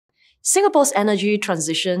Singapore's energy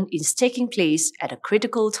transition is taking place at a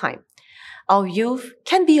critical time. Our youth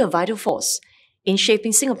can be a vital force in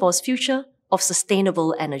shaping Singapore's future of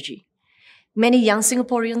sustainable energy. Many young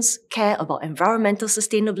Singaporeans care about environmental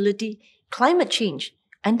sustainability, climate change,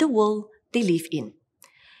 and the world they live in.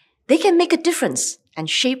 They can make a difference and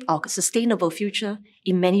shape our sustainable future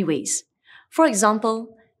in many ways. For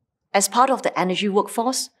example, as part of the energy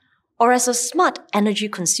workforce, or as a smart energy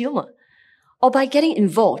consumer, or by getting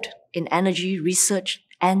involved in energy research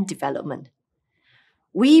and development.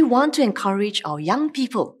 We want to encourage our young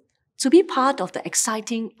people to be part of the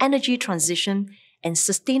exciting energy transition and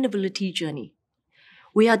sustainability journey.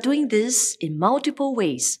 We are doing this in multiple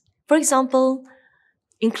ways. For example,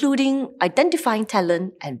 including identifying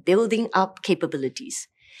talent and building up capabilities.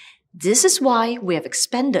 This is why we have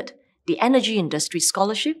expanded the Energy Industry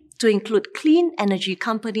Scholarship to include clean energy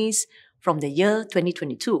companies from the year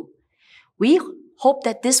 2022. We hope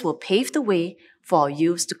that this will pave the way for our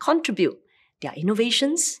youths to contribute their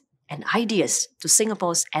innovations and ideas to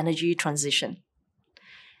Singapore's energy transition.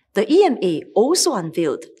 The EMA also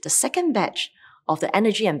unveiled the second batch of the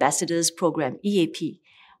Energy Ambassadors Program, EAP,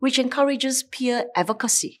 which encourages peer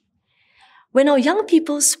advocacy. When our young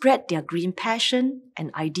people spread their green passion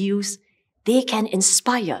and ideals, they can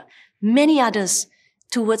inspire many others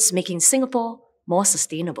towards making Singapore more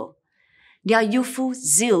sustainable. Their youthful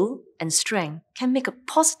zeal and strength can make a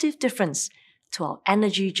positive difference to our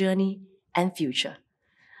energy journey and future.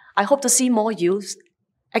 I hope to see more youths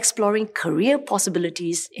exploring career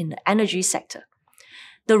possibilities in the energy sector.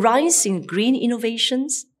 The rise in green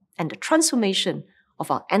innovations and the transformation of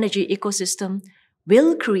our energy ecosystem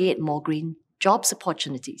will create more green jobs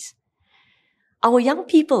opportunities. Our young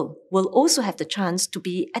people will also have the chance to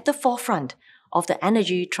be at the forefront of the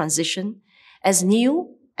energy transition as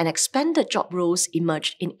new and expanded job roles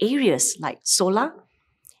emerge in areas like solar,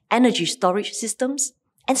 energy storage systems,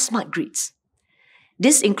 and smart grids.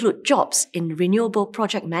 These include jobs in renewable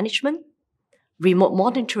project management, remote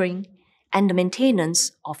monitoring, and the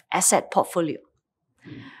maintenance of asset portfolio.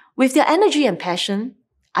 With their energy and passion,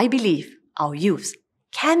 I believe our youth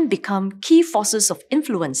can become key forces of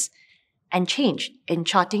influence and change in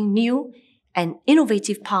charting new and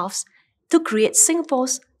innovative paths to create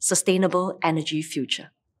Singapore's sustainable energy future.